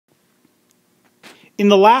In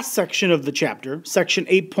the last section of the chapter, section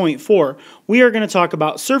 8.4, we are going to talk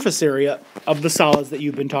about surface area of the solids that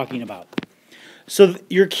you've been talking about. So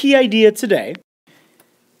your key idea today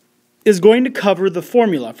is going to cover the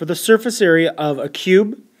formula for the surface area of a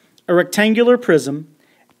cube, a rectangular prism,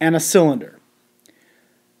 and a cylinder.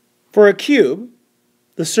 For a cube,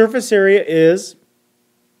 the surface area is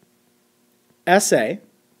SA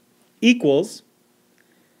equals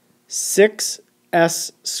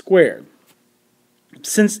 6S squared.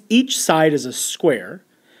 Since each side is a square,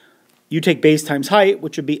 you take base times height,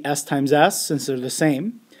 which would be S times S, since they're the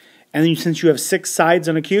same. And then since you have 6 sides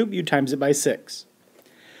on a cube, you times it by 6.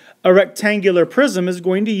 A rectangular prism is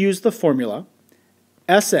going to use the formula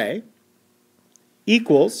SA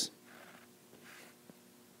equals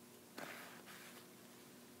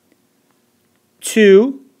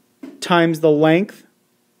 2 times the length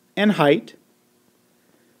and height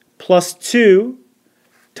plus 2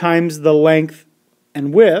 times the length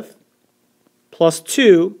and width plus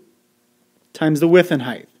 2 times the width and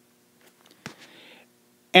height.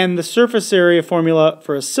 And the surface area formula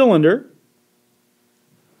for a cylinder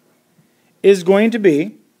is going to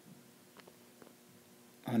be,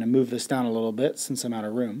 I'm going to move this down a little bit since I'm out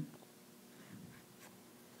of room,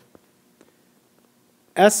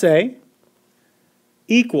 SA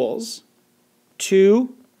equals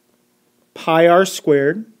 2 pi r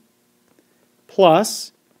squared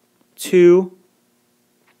plus 2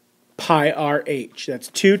 pi RH. That's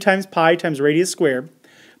 2 times pi times radius squared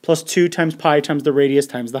plus 2 times pi times the radius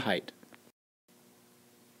times the height.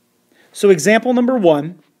 So example number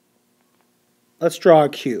 1, let's draw a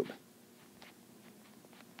cube.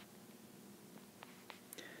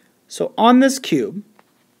 So on this cube,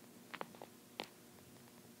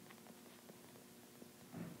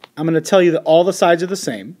 I'm going to tell you that all the sides are the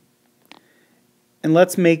same, and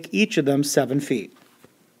let's make each of them 7 feet.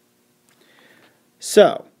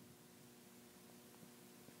 So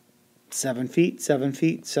 7 feet, 7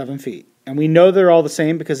 feet, 7 feet. And we know they're all the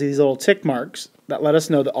same because of these little tick marks that let us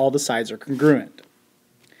know that all the sides are congruent.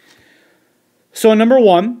 So number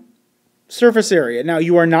 1, surface area. Now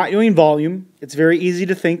you are not doing volume. It's very easy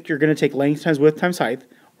to think you're going to take length times width times height,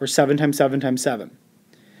 or 7 times 7 times 7.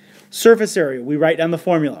 Surface area, we write down the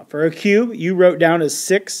formula. For a cube, you wrote down as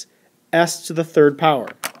 6s to the third power.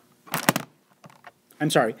 I'm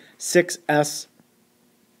sorry, 6s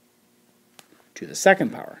to the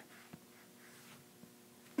second power.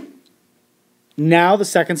 Now the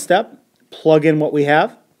second step, plug in what we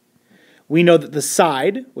have. We know that the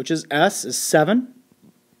side, which is S, is 7.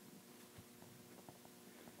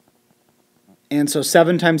 And so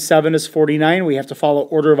 7 times 7 is 49. We have to follow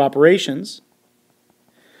order of operations.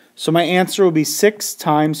 So my answer will be 6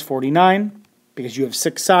 times 49, because you have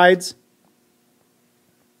 6 sides.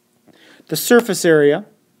 The surface area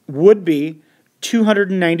would be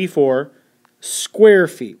 294 square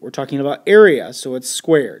feet. We're talking about area, so it's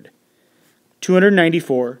squared.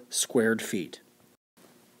 294 squared feet.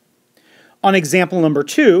 On example number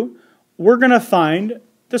 2, we're going to find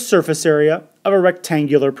the surface area of a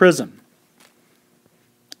rectangular prism.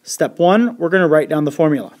 Step 1, we're going to write down the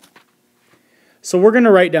formula. So we're going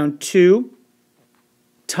to write down 2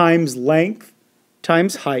 times length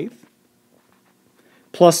times height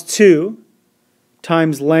plus 2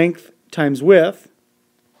 times length times width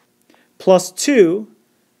plus 2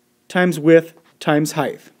 times width times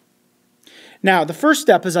height. Now, the first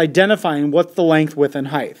step is identifying what's the length, width, and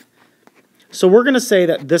height. So we're going to say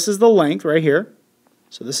that this is the length right here.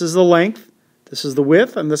 So this is the length, this is the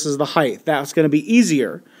width, and this is the height. That's going to be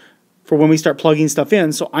easier for when we start plugging stuff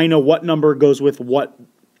in, so I know what number goes with what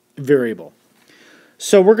variable.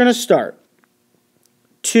 So we're going to start.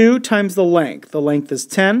 2 times the length. The length is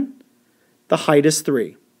 10. The height is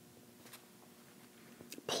 3.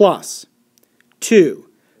 Plus 2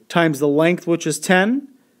 times the length, which is 10,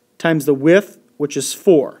 times the width, which is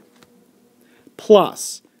 4,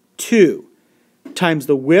 plus 2 times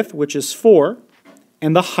the width, which is 4,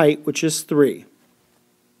 and the height, which is 3.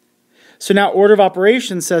 So now order of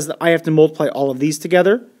operations says that I have to multiply all of these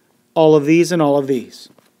together, all of these, and all of these.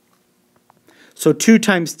 So 2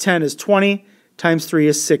 times 10 is 20, times 3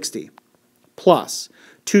 is 60, plus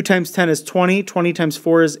 2 times 10 is 20, 20 times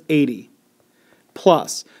 4 is 80,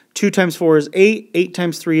 plus 2 times 4 is 8, 8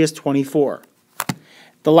 times 3 is 24.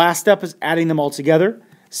 The last step is adding them all together.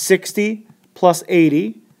 60 plus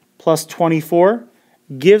 80 plus 24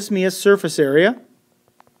 gives me a surface area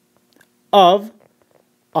of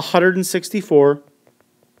 164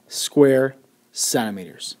 square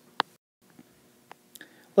centimeters.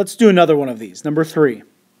 Let's do another one of these. Number 3.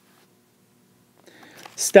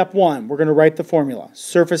 Step 1, we're going to write the formula.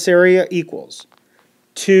 Surface area equals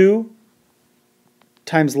 2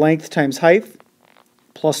 times length times height,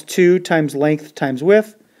 plus 2 times length times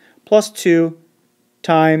width, plus 2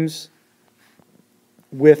 times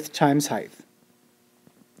width times height.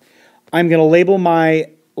 I'm going to label my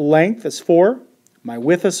length as 4, my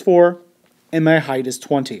width as 4, and my height is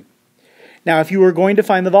 20. Now, if you were going to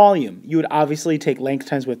find the volume, you would obviously take length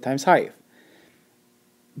times width times height.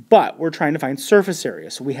 But we're trying to find surface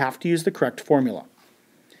area, so we have to use the correct formula.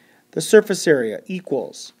 The surface area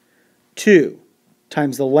equals 2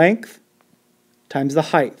 times the length times the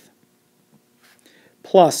height,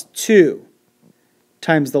 plus 2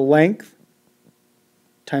 times the length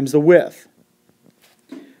times the width,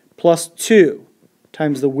 plus 2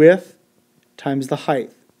 times the width times the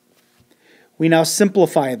height. We now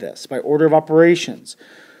simplify this by order of operations.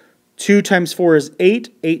 2 times 4 is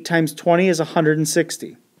 8. 8 times 20 is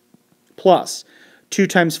 160. Plus 2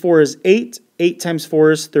 times 4 is 8. 8 times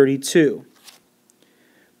 4 is 32.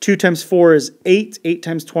 2 times 4 is 8. 8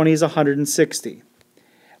 times 20 is 160.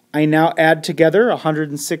 I now add together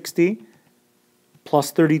 160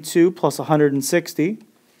 plus 32 plus 160,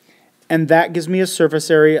 and that gives me a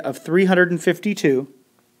surface area of 352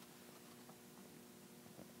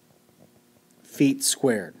 feet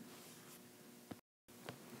squared.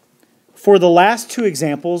 For the last two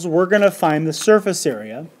examples, we're going to find the surface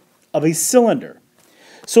area of a cylinder.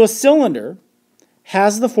 So a cylinder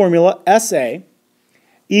has the formula SA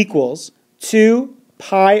equals 2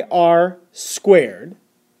 pi r squared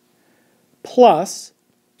plus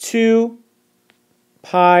 2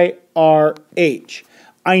 pi r h.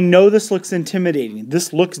 I know this looks intimidating.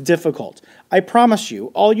 This looks difficult. I promise you,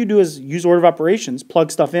 all you do is use order of operations,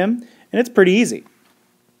 plug stuff in, and it's pretty easy.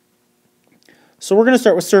 So we're going to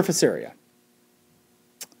start with surface area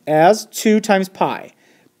as 2 times pi.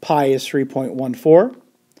 Pi is 3.14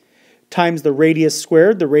 times the radius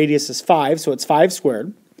squared. The radius is 5, so it's 5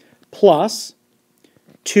 squared, plus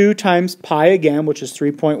 2 times pi again, which is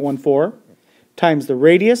 3.14, times the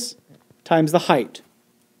radius times the height.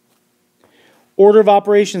 Order of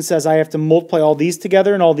operations says I have to multiply all these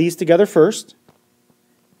together and all these together first.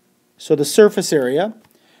 So the surface area,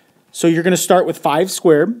 so you're going to start with 5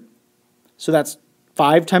 squared. So that's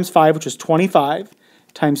 5 times 5, which is 25,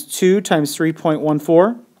 times 2 times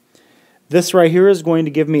 3.14. This right here is going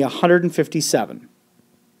to give me 157.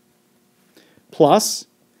 Plus,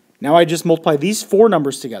 now I just multiply these four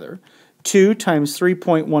numbers together. 2 times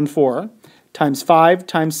 3.14 times 5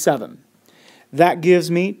 times 7. That gives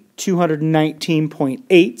me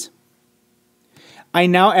 219.8. I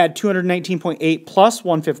now add 219.8 plus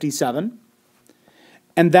 157,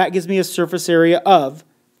 and that gives me a surface area of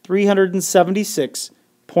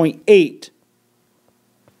 376.8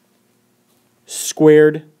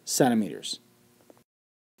 squared centimeters.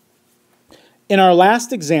 In our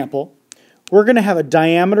last example, we're going to have a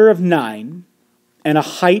diameter of 9 and a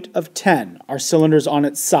height of 10. Our cylinder's on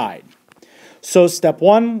its side. So step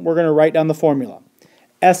 1, we're going to write down the formula.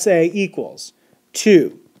 SA equals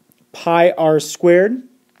 2 pi r squared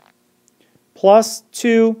plus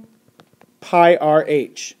 2 pi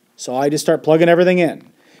rh. So I just start plugging everything in.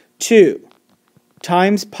 2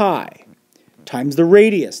 times pi times the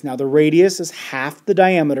radius. Now the radius is half the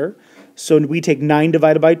diameter, so we take 9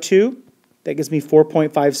 divided by 2. That gives me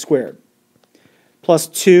 4.5 squared. Plus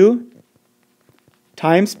 2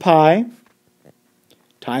 times pi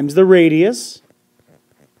times the radius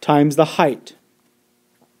times the height.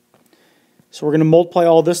 So we're going to multiply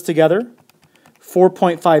all this together.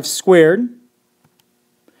 4.5 squared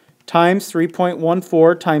times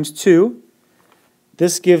 3.14 times 2.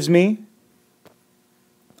 This gives me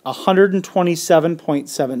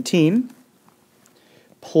 127.17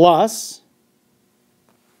 plus,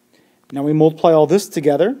 now we multiply all this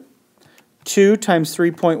together. 2 times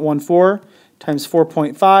 3.14 times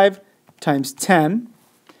 4.5 times 10.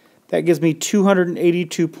 That gives me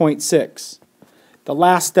 282.6. The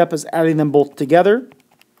last step is adding them both together.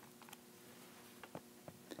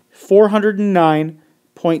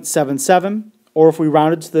 409.77, or if we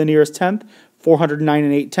rounded to the nearest tenth, 409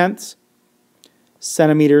 and 8/10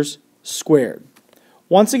 centimeters squared.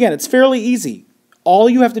 Once again, it's fairly easy. All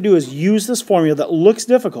you have to do is use this formula that looks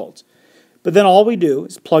difficult, but then all we do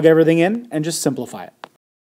is plug everything in and just simplify it.